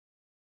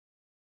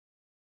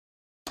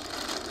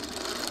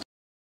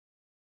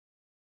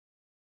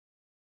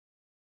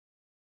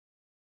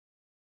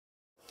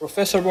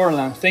Professor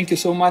Burland, thank you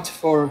so much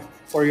for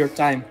your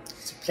time.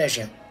 It's a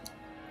pleasure.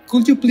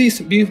 Could you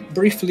please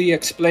briefly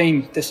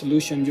explain the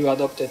solution you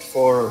adopted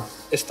for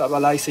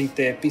stabilizing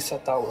the Pisa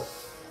Tower?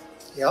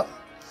 Yeah.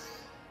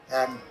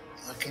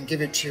 I can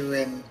give it to you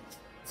in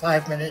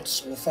 5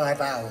 minutes or 5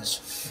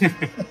 hours.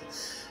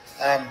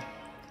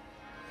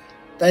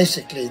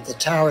 Basically, the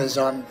tower is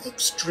on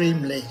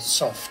extremely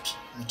soft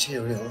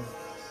material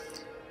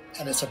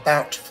and it's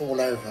about to fall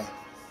over.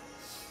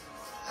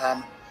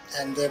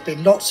 And there have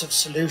been lots of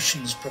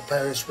solutions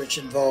proposed which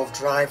involve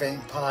driving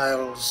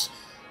piles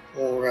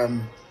or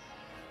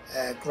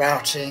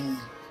grouting,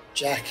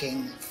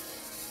 jacking,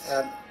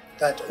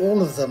 but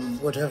all of them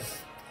would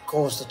have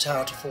caused the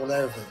tower to fall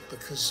over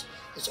because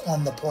it's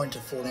on the point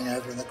of falling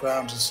over and the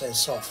ground is so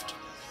soft.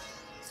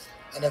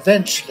 And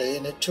eventually,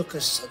 and it took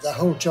us, the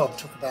whole job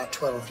took about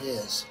 12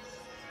 years,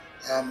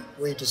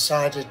 we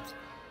decided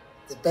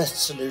the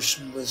best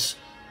solution was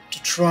to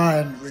try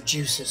and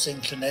reduce its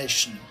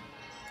inclination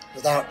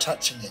without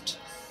touching it.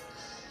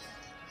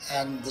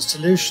 And the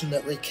solution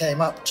that we came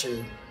up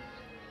to,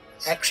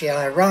 actually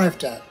I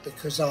arrived at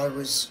because I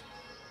was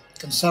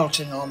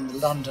consulting on the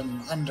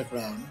London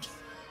Underground,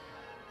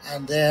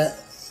 and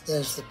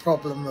there's the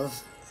problem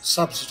of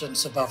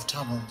subsidence above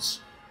tunnels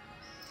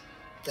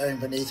going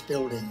beneath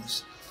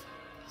buildings.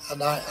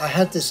 And I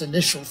had this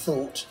initial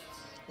thought,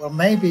 well,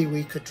 maybe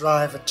we could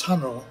drive a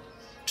tunnel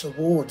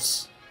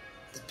towards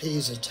the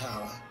Pisa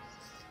Tower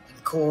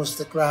and cause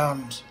the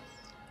ground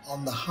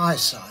on the high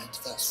side,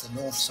 that's the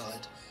north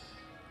side,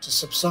 to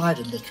subside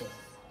a little.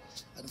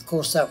 And of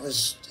course that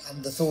was,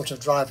 and the thought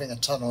of driving a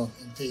tunnel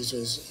in Pisa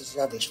is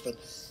rubbish, but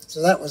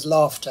so that was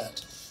laughed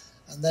at.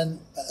 And then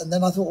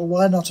I thought, well,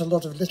 why not a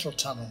lot of little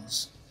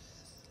tunnels?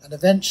 And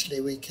eventually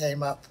we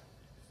came up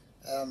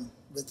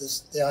with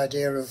the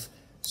idea of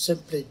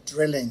simply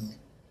drilling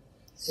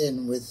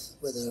in with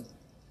a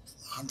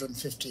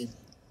 150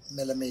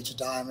 millimeter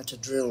diameter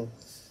drill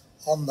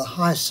on the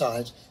high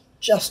side,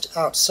 just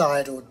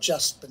outside or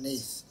just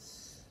beneath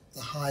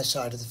the high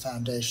side of the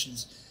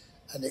foundations,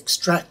 and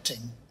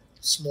extracting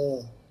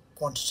small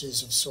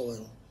quantities of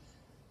soil,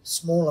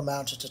 small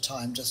amount at a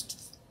time,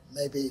 just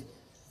maybe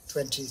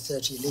 20,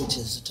 30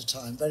 litres at a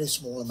time, very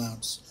small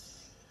amounts.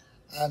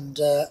 And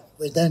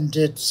we then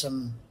did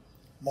some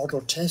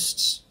model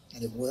tests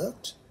and it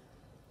worked.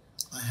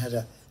 I had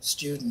a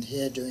student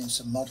here doing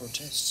some model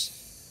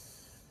tests,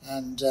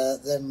 and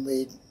then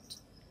we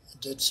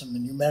did some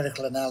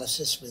numerical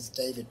analysis with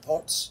David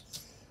Potts,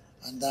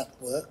 and that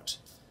worked.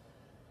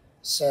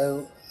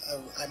 So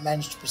I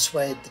managed to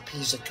persuade the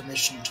Pisa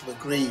Commission to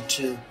agree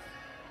to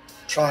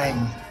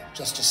trying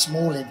just a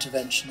small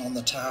intervention on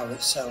the tower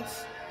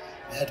itself.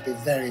 We had to be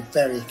very,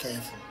 very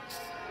careful,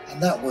 and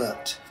that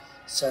worked.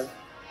 So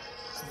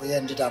we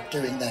ended up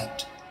doing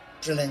that,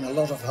 drilling a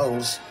lot of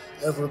holes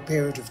over a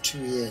period of 2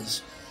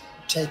 years,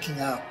 taking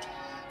out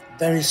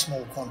very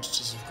small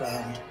quantities of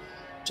ground,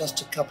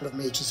 just a couple of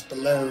meters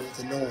below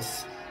the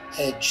north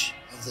edge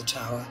of the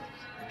tower,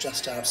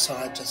 just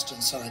outside, just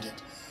inside it.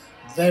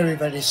 Very,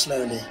 very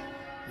slowly,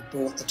 we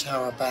brought the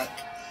tower back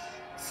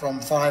from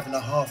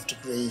 5.5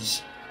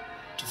 degrees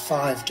to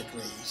 5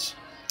 degrees,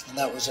 and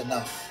that was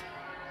enough.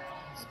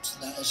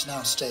 It's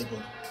now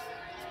stable.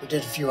 We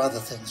did a few other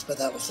things, but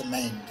that was the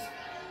main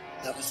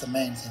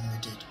thing we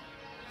did.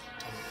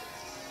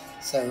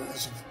 So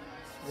it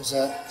was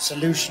a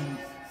solution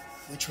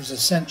which was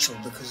essential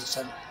because it's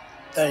a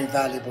very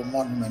valuable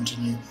monument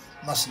and you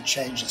mustn't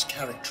change its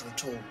character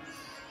at all.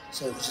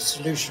 So it was a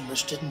solution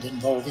which didn't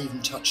involve even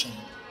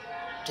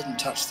didn't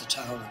touch the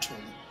tower at all,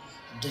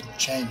 and didn't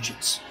change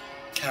its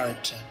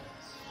character.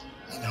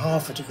 And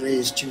 0.5 degree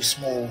is too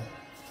small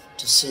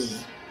to see,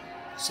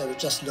 so it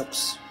just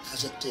looks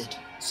as it did.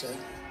 So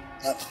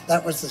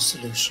that was the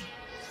solution,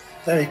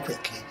 very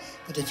quickly.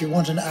 But if you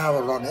want an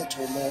hour on it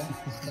or more,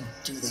 I can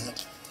do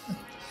that.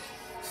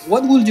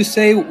 What would you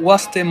say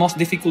was the most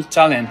difficult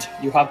challenge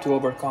you have to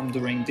overcome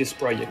during this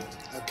project?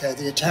 Okay,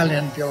 the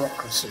Italian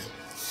bureaucracy.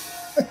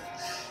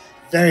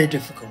 Very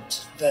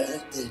difficult.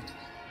 The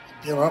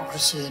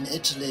bureaucracy in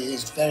Italy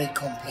is very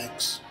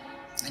complex.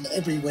 And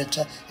every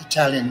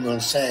Italian will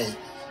say,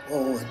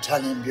 oh,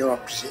 Italian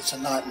bureaucracy, it's a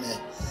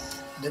nightmare.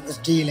 And it was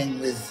dealing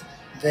with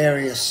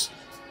various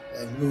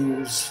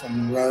rules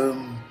from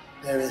Rome,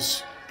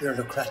 various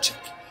bureaucratic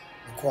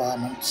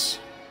requirements,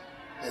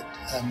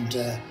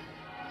 and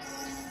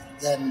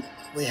then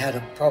we had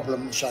a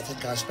problem which I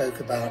think I spoke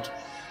about.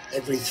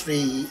 Every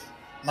 3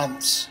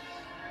 months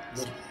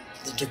the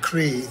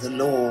decree, the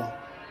law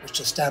which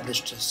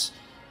established us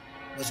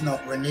was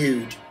not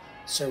renewed,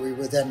 so we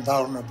were then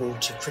vulnerable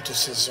to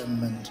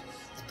criticism and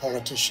the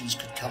politicians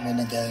could come in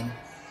again.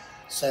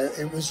 So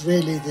it was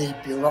really the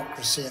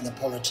bureaucracy and the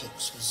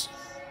politics was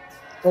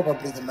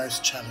probably the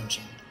most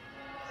challenging.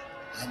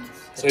 And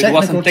so it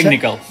wasn't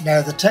technical?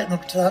 No, the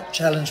technical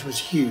challenge was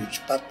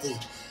huge, but the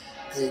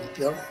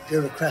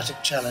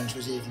bureaucratic challenge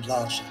was even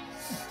larger.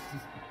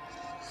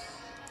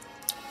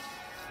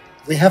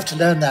 We have to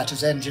learn that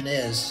as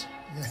engineers.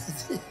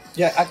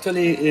 Yeah,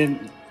 actually,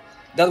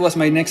 That was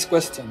my next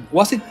question.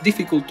 Was it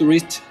difficult to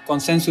reach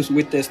consensus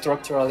with the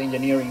structural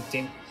engineering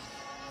team?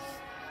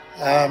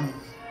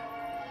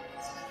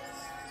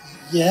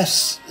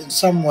 Yes, in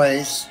some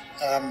ways.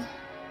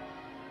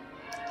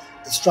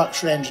 The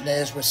structural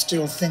engineers were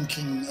still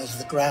thinking of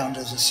the ground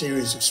as a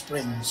series of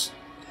springs.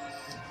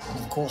 And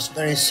of course,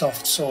 very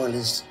soft soil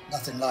is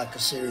nothing like a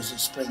series of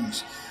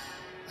springs.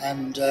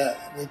 And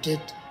we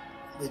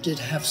did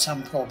have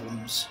some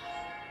problems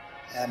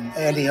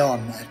early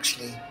on,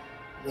 actually,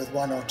 with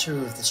one or two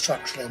of the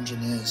structural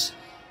engineers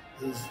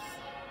who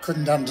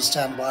couldn't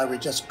understand why we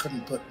just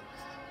couldn't put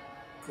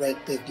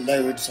great big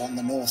loads on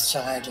the north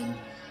side, and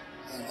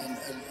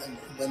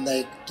when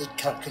they did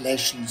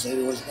calculations, they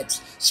always had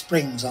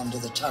springs under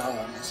the tower.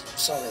 And I said,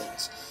 sorry,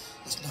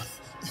 it's not,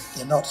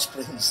 they're not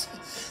springs.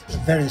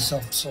 They're very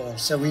soft soil.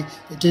 So we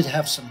did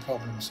have some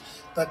problems,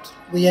 but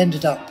we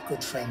ended up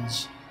good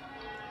friends.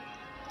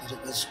 But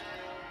it was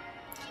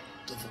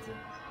difficult.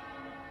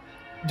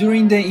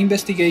 During the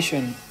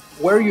investigation,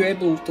 were you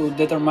able to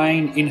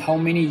determine in how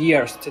many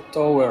years the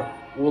tower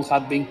would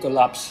have been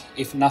collapsed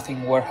if nothing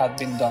had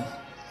been done?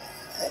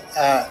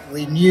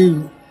 We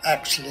knew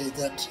actually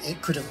that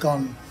it could have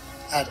gone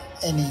at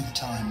any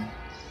time.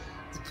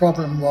 The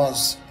problem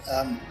was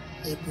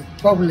it would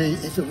probably,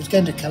 if it was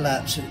going to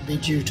collapse, it would be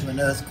due to an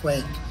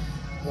earthquake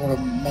or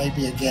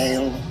maybe a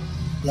gale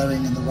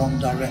blowing in the wrong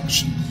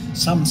direction,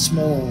 some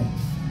small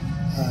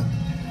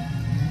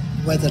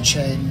weather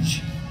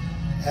change,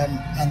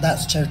 and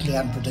that's totally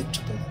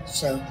unpredictable.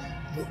 So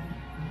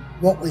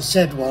what we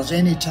said was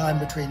any time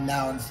between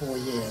now and 4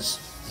 years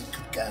it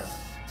could go,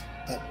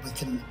 but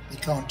we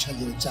can't tell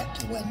you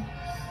exactly when,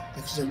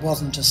 because it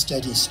wasn't a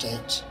steady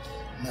state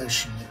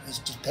motion. It was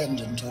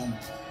dependent on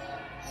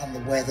the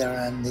weather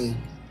and the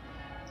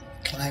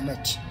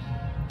climate,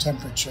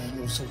 temperature,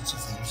 and all sorts of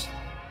things,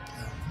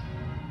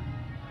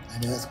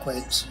 and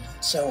earthquakes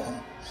and so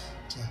on.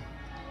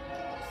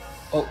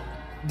 Oh,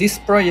 this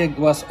project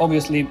was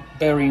obviously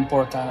very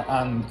important,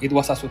 and it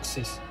was a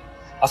success.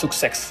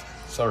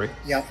 Sorry.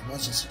 Yeah, it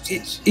was a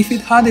success. If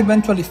it had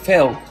eventually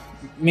failed,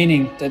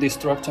 meaning the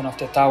destruction of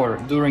the tower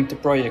during the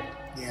project,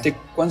 the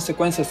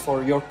consequences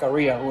for your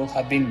career would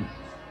have been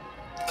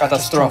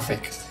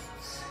catastrophic.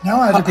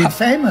 Now I'd have been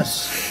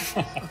famous.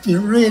 I'd be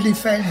really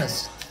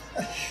famous.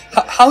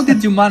 How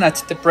did you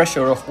manage the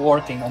pressure of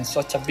working on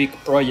such a big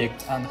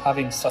project and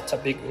having such a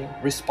big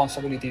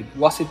responsibility?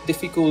 Was it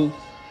difficult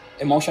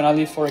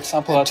emotionally, for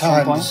example, at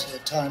some point?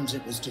 At times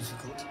it was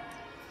difficult.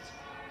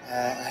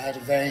 I had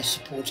a very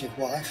supportive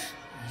wife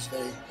who was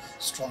very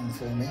strong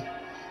for me.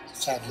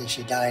 Sadly,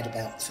 she died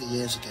about 3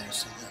 years ago,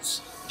 so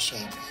that's a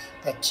shame.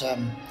 But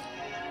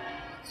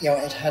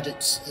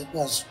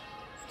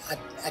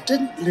I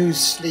didn't lose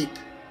sleep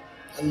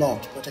a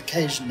lot, but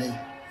occasionally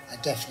I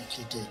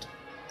definitely did.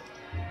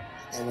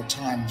 There were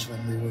times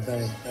when we were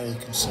very, very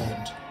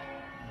concerned.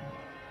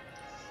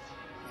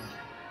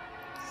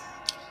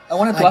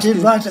 I did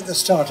right at the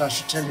start, I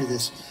should tell you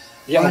this.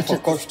 Yeah, right,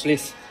 of course,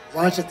 please.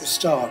 Right at the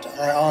start,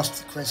 I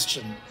asked the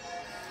question,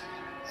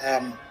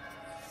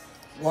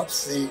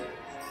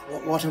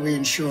 what are we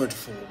insured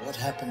for? What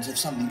happens if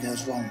something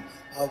goes wrong?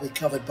 Are we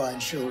covered by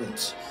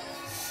insurance?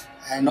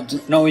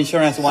 And no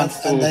insurance wants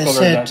to cover that. And they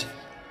said,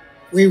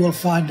 we will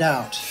find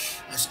out.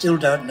 I still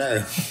don't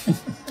know.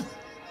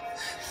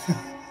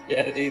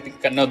 Yeah,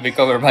 it cannot be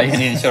covered by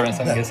any insurance,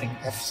 I'm guessing.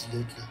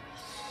 Absolutely.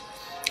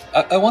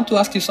 I want to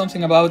ask you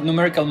something about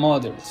numerical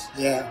models.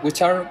 Yeah.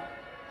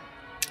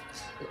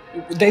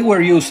 They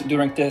were used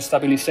during the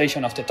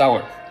stabilization of the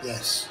tower.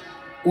 Yes.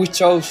 Which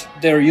shows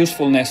their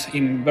usefulness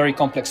in very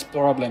complex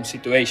problem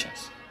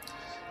situations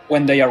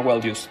when they are well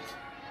used.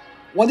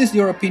 What is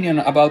your opinion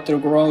about the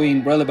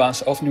growing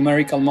relevance of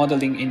numerical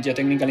modeling in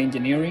geotechnical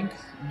engineering?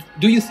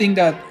 Do you think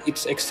that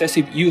its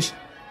excessive use,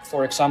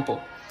 for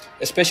example,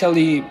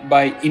 especially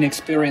by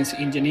inexperienced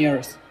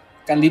engineers,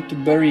 can lead to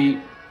very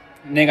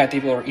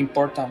negative or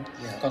important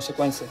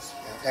consequences?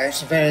 Yeah,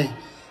 it's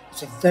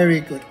a very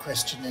good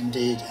question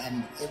indeed,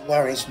 and it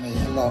worries me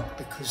a lot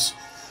because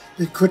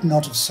we could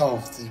not have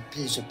solved the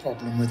Pisa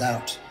problem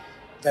without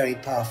very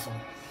powerful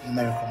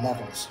numerical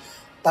models.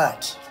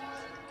 But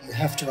you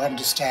have to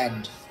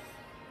understand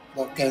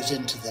what goes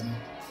into them,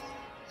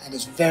 and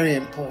it's very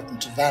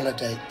important to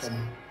validate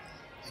them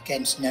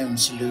against known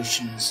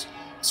solutions,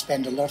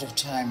 spend a lot of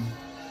time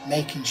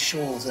making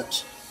sure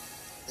that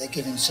they're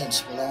giving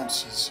sensible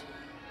answers.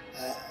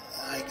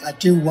 I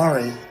do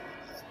worry,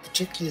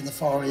 particularly in the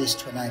Far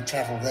East when I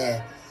travel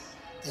there,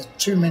 there are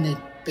too many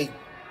big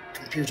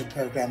computer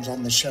programs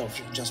on the shelf,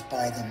 you can just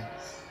buy them.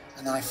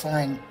 And I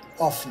find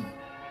often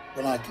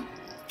when I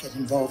get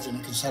involved in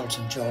a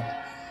consulting job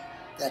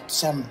that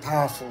some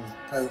powerful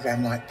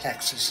program like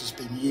Plaxis has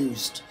been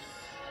used,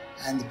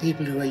 and the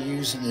people who are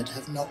using it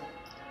have not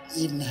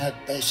even had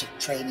basic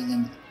training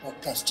in what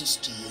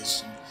plasticity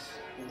is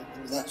and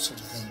all that sort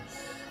of thing,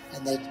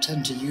 and they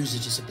tend to use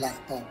it as a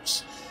black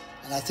box.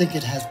 And I think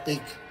it has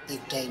big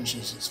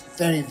dangers. It's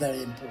very,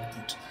 very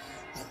important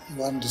that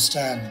you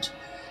understand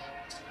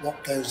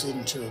what goes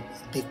into a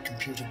big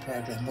computer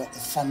program, what the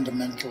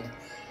fundamental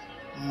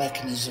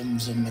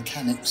mechanisms and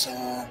mechanics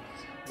are,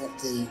 what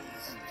the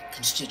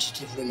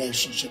constitutive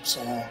relationships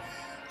are,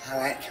 how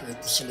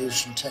accurate the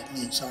solution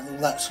techniques are, and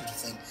all that sort of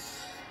thing.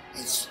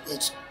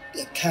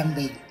 It can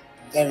be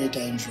very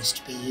dangerous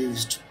to be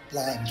used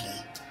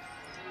blindly.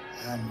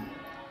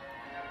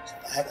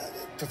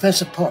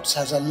 Professor Potts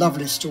has a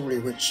lovely story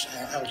which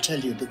I'll tell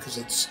you because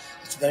it's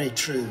very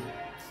true.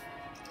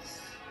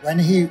 When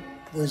he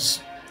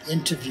was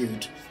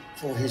interviewed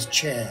for his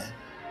chair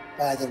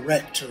by the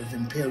rector of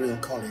Imperial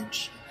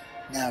College,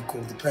 now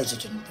called the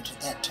president, but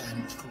at that time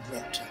it was called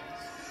rector,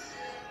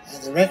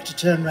 the rector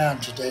turned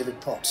round to David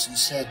Potts and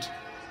said,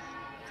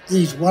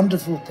 "These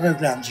wonderful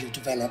programs you've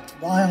developed,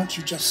 why aren't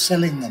you just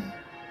selling them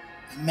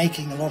and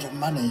making a lot of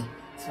money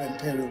for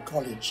Imperial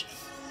College?"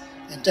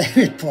 And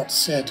David Potts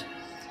said,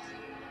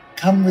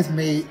 "Come with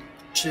me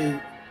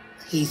to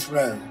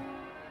Heathrow."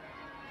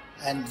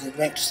 And the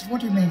rector said,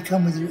 "What do you mean,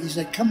 come with you?" He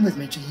said, "Come with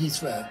me to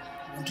Heathrow,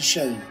 I want to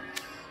show you."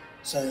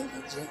 So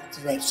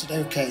the rector said,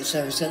 "Okay."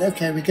 So he said,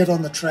 "Okay, we get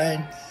on the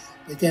train,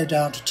 we go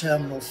down to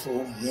Terminal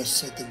 4. "Yes,"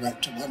 said the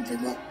rector,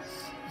 wondering what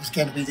was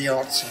going to be the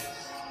answer.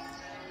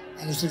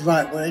 And he said,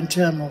 "Right, we're in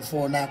Terminal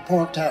 4 now,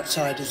 parked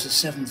outside is a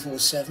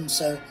 747,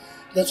 so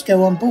let's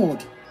go on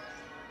board."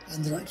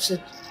 And the rector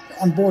said,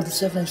 "On board the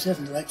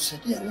 707, the rector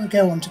said, "Yeah, we'll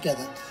go on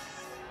together.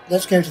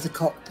 Let's go to the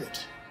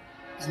cockpit."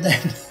 And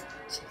then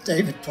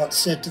David Potts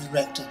said to the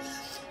rector,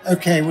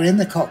 "Okay, we're in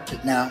the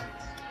cockpit now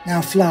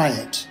fly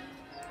it."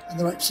 And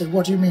the rector said,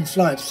 "What do you mean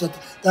fly it?" He said,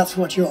 "That's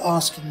what you're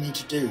asking me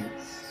to do.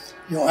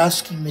 You're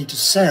asking me to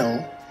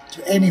sell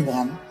to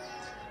anyone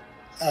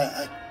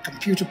a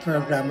computer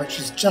program which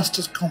is just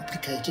as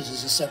complicated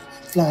as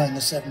flying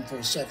a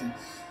 747,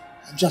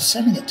 and just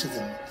selling it to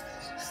them."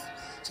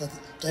 So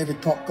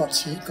David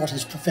Potts got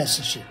his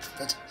professorship,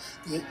 but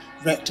the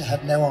rector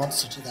had no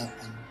answer to that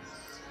one.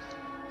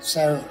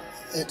 So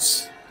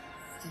it's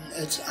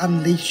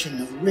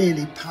unleashing a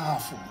really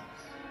powerful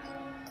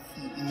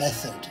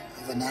method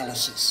of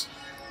analysis.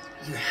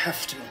 You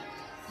have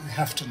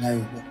to know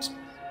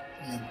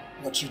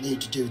what you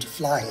need to do to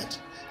fly it.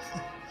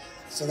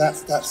 So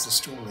that's the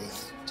story.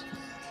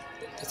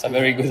 That's a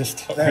very good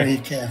story. Very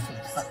careful,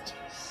 right?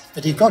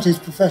 But he got his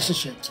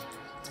professorship.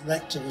 The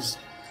rector was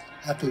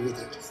happy with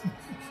it.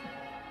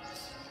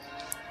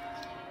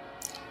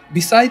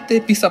 Beside the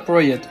PISA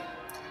project,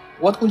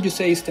 what would you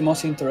say is the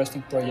most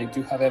interesting project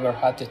you have ever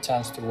had the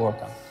chance to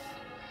work on?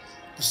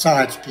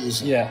 Besides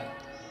PISA? Yeah.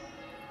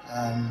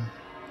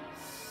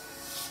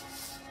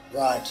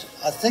 Right.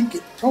 I think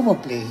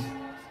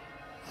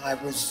I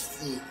was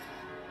the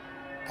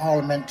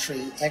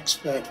parliamentary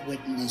expert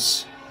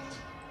witness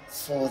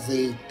for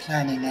the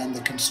planning and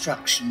the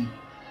construction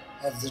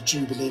of the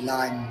Jubilee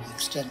Line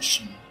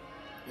extension,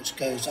 which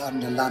goes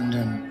under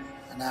London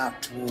and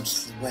out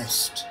towards the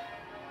west.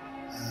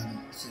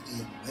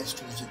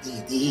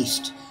 The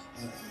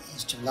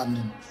east of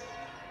London,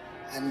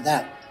 and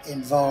that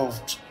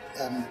involved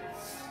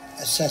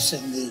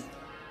assessing the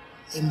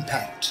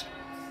impact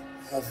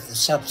of the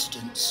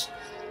subsidence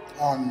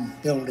on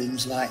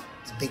buildings like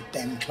the Big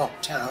Ben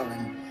Clock Tower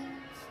and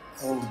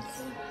old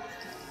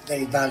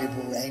very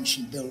valuable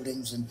ancient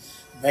buildings and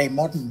very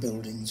modern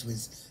buildings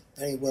with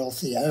very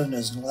wealthy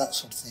owners and all that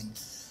sort of thing.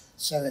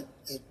 So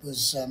it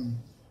was,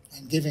 and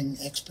giving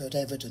expert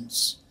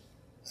evidence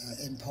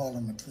in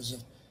Parliament was a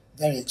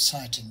very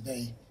exciting,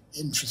 very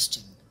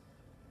interesting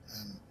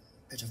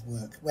bit of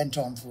work. It went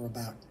on for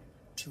about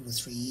 2 or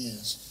 3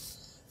 years.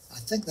 I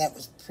think that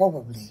was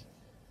probably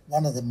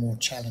one of the more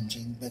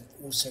challenging, but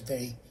also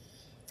very,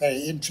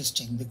 very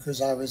interesting,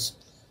 because I was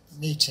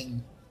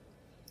meeting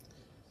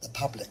the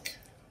public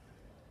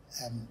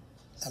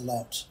a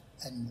lot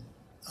and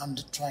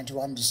trying to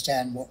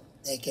understand what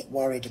they get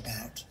worried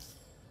about,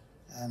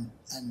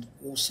 and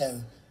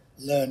also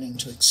learning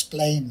to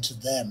explain to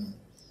them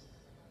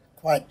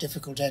quite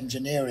difficult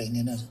engineering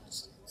in a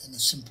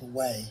simple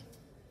way,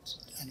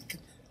 and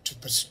to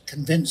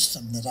convince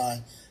them that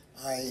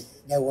I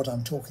know what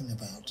I'm talking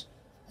about,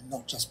 and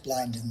not just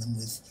blinding them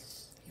with,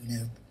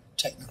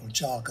 technical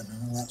jargon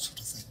and all that sort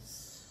of thing.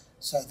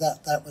 So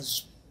that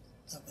was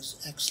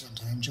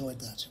excellent. I enjoyed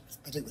that,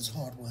 but it was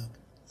hard work.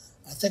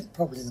 I think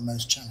probably the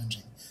most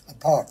challenging,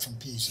 apart from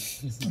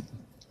PISA.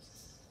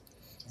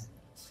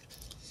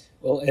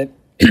 Well,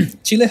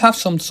 Chile has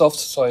some soft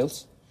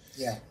soils.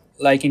 Yeah.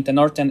 Like in the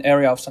northern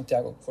area of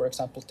Santiago, for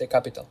example, the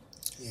capital.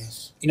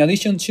 Yes. In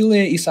addition,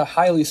 Chile is a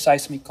highly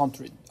seismic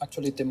country,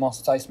 actually the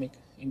most seismic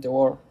in the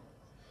world.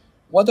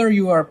 What are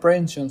your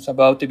apprehensions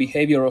about the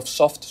behavior of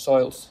soft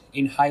soils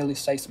in highly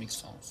seismic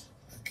zones?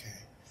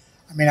 Okay.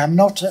 I mean, I'm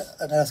not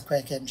an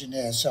earthquake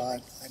engineer, so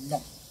I'm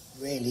not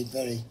really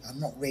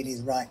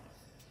the right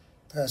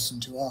person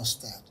to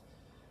ask that.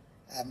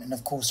 And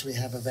of course, we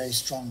have a very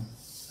strong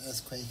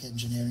earthquake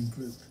engineering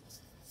group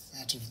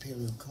at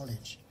Imperial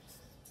College.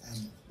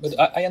 But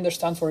I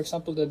understand, for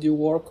example, that you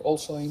work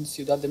also in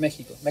Ciudad de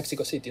Mexico,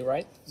 Mexico City,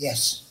 right?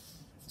 Yes,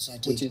 I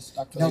did. Which is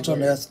actually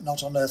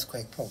not on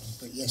earthquake problems,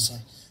 but yes,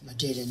 I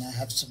did, and I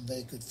have some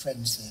very good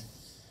friends there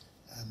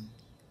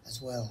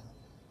as well.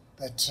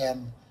 But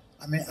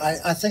I mean,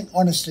 I think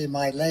honestly,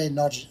 my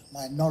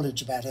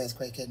knowledge about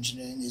earthquake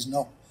engineering is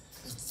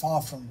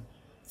far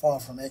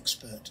from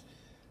expert,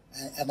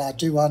 and I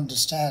do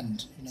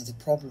understand, you know, the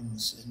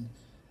problems in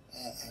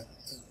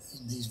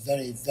these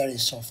very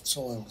soft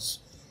soils,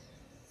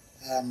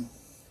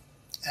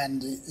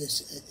 and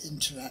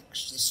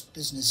this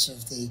business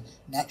of the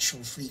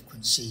natural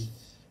frequency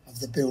of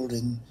the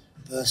building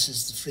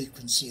versus the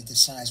frequency of the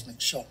seismic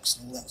shocks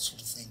and all that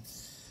sort of thing,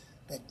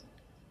 but.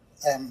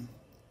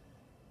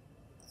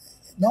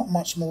 Not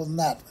much more than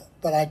that,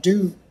 but I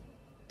do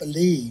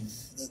believe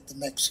that the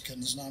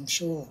Mexicans, and I'm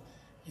sure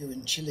you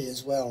in Chile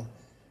as well,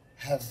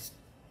 have,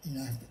 you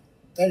know,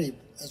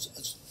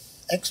 as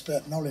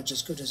expert knowledge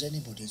as good as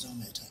anybody's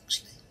on it,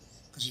 actually,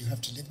 because you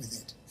have to live with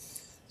it.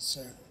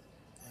 So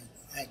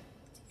I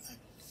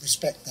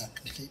respect that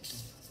completely.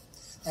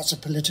 That's a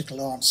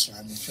political answer,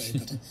 I'm afraid,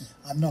 but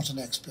I'm not an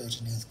expert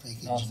in earthquake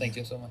engineering. No, thank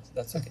you so much.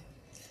 That's okay.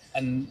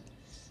 And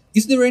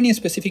is there any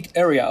specific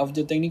area of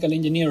geotechnical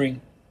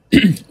engineering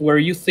where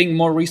you think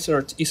more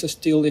research is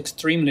still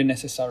extremely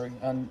necessary,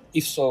 and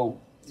if so,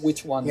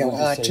 which one would you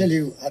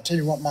say? I'll tell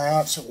you what my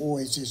answer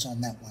always is on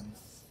that one.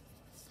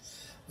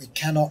 We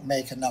cannot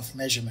make enough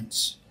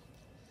measurements.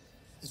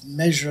 It's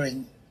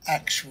measuring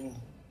actual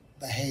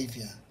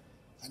behavior,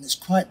 and it's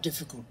quite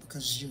difficult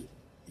because you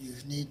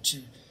need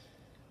to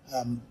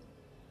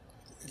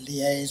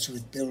liaise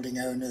with building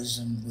owners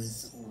and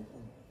with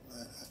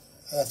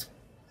earth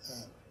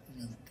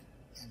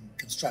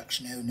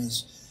construction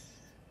owners,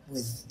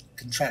 with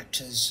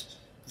contractors,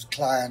 with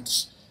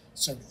clients.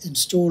 So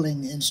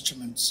installing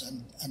instruments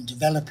and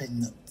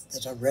developing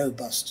that are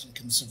robust and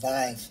can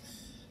survive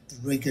the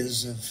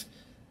rigors of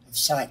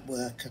site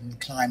work and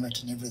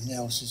climate and everything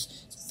else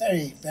is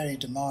very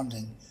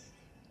demanding.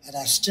 And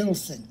I still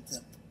think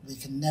that we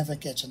can never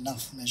get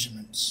enough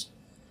measurements.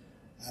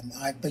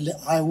 I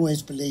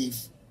always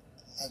believe,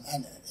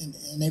 and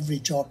in every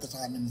job that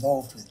I'm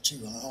involved with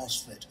too, I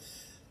ask for it.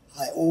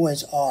 I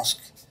always ask,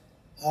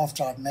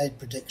 after I've made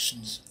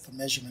predictions, for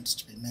measurements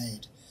to be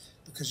made,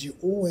 because you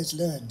always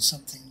learn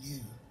something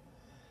new.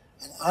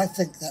 And I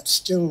think that's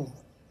still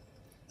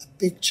a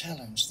big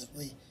challenge, that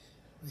we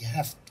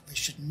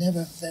should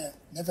never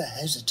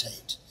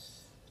hesitate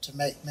to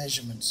make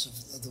measurements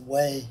of the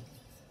way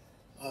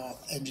our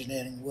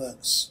engineering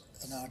works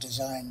and our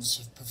designs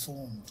have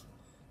performed,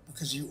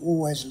 because you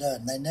always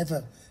learn. They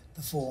never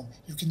perform,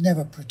 you can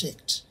never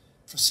predict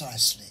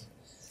precisely.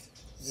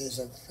 There's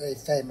a very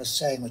famous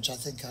saying, which I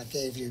think I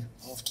gave you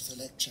after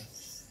the lecture.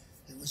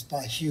 It was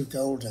by Hugh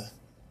Golder.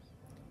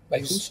 By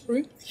who,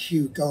 sorry?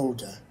 Hugh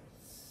Golder.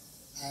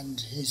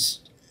 And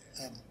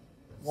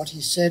what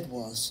he said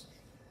was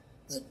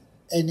that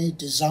any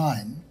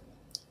design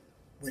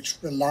which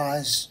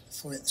relies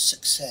for its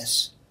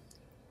success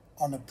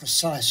on a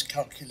precise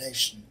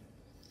calculation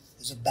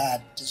is a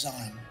bad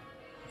design.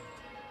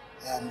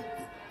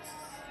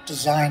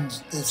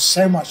 There's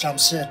so much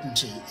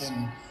uncertainty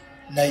in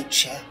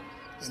nature,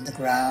 in the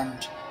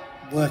ground,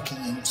 working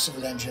in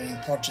civil engineering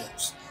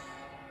projects,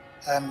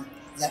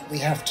 that we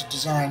have to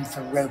design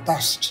for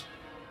robust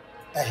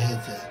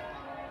behaviour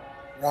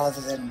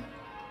rather than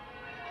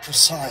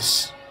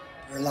precise,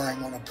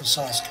 relying on a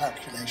precise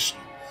calculation.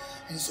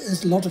 And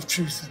there's a lot of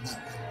truth in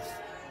that one.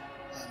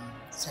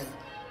 So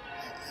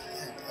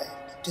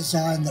a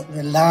design that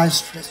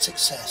relies for its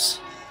success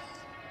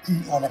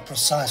on a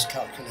precise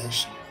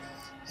calculation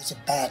is a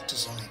bad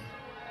design.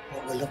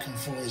 What we're looking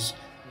for is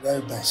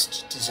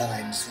robust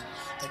designs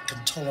that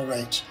can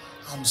tolerate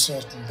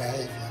uncertain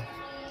behaviour.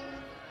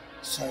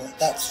 So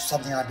that's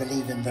something I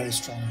believe in very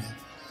strongly.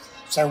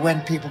 So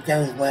when people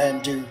go away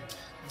and do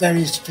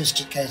very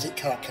sophisticated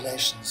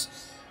calculations,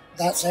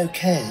 that's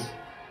okay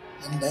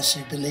unless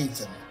you believe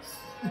them.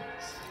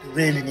 You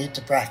really need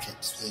to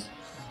bracket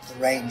the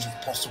range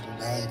of possible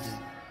behaviour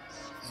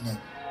in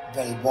a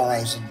very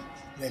wise and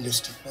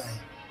realistic way.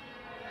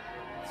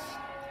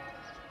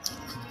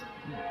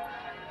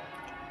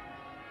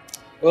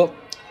 Well,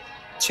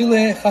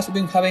 Chile has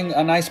been having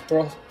a nice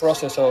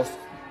process of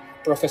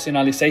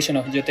professionalization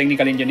of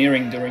geotechnical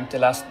engineering during the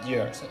last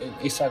years.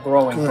 It's a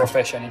growing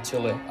profession in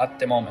Chile at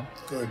the moment.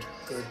 Good.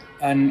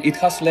 And it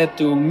has led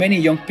to many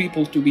young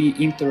people to be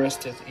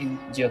interested in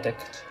geotech.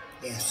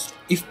 Yes.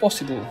 If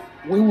possible,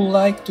 we would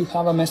like to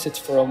have a message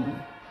from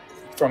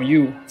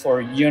you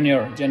for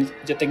junior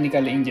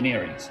geotechnical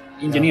engineers.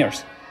 Yeah.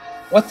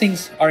 What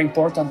things are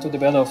important to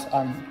develop,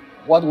 and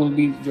what will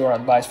be your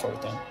advice for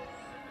them?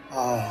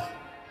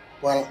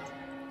 Well,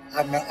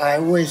 I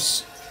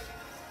always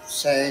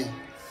say,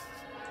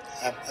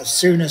 as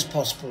soon as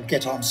possible,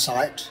 get on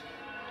site.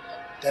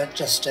 Don't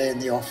just stay in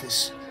the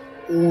office.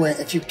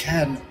 If you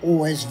can,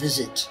 always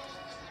visit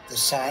the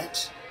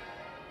site,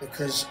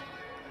 because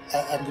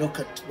and look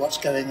at what's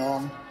going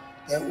on.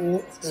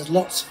 There's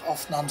lots of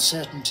often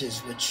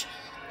uncertainties which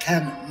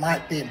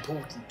might be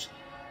important,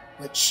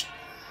 which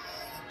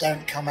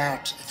don't come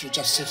out if you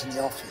just sit in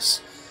the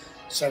office.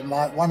 So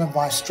one of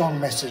my strong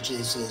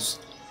messages is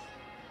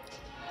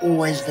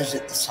always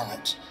visit the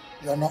site.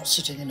 You're not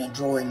sitting in a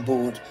drawing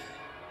board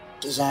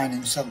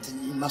designing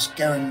something. You must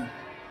go and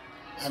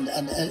And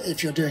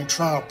if you're doing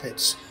trial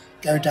pits,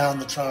 go down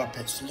the trial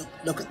pits,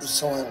 look at the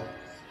soil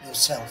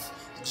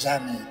yourself,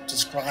 examine it,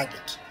 describe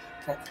it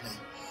properly,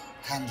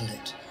 handle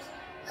it.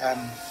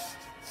 And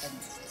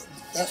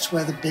that's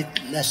where the big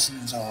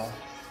lessons are.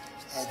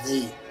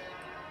 The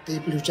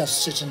people who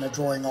just sit in a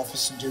drawing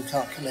office and do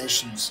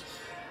calculations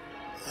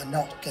are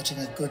not getting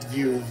a good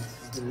view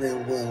of the real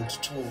world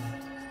at all.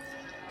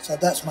 So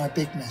that's my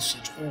big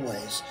message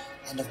always,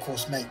 and of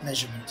course make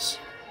measurements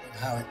of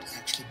how it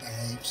actually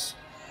behaves.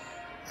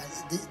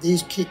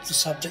 These keep the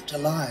subject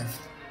alive,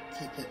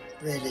 keep it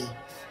really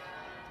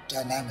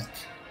dynamic,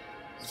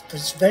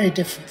 because it's very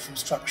different from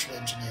structural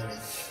engineering.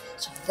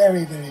 It's a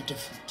very, very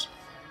different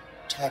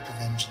type of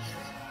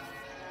engineering,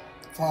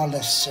 far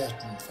less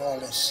certain, far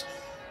less,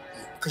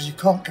 because you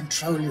can't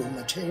control your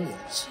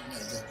materials. You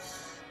know,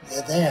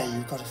 they're there,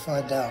 you've got to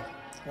find out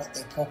what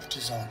their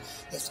properties are.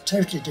 That's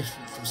totally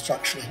different from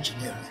structural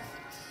engineering.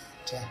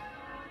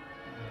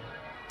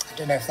 I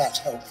don't know if that's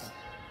helpful.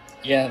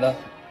 Yeah,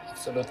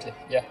 absolutely.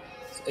 Yeah.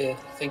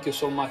 Thank you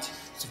so much.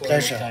 It's a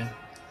pleasure.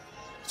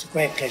 It's a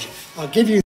great pleasure. I'll give you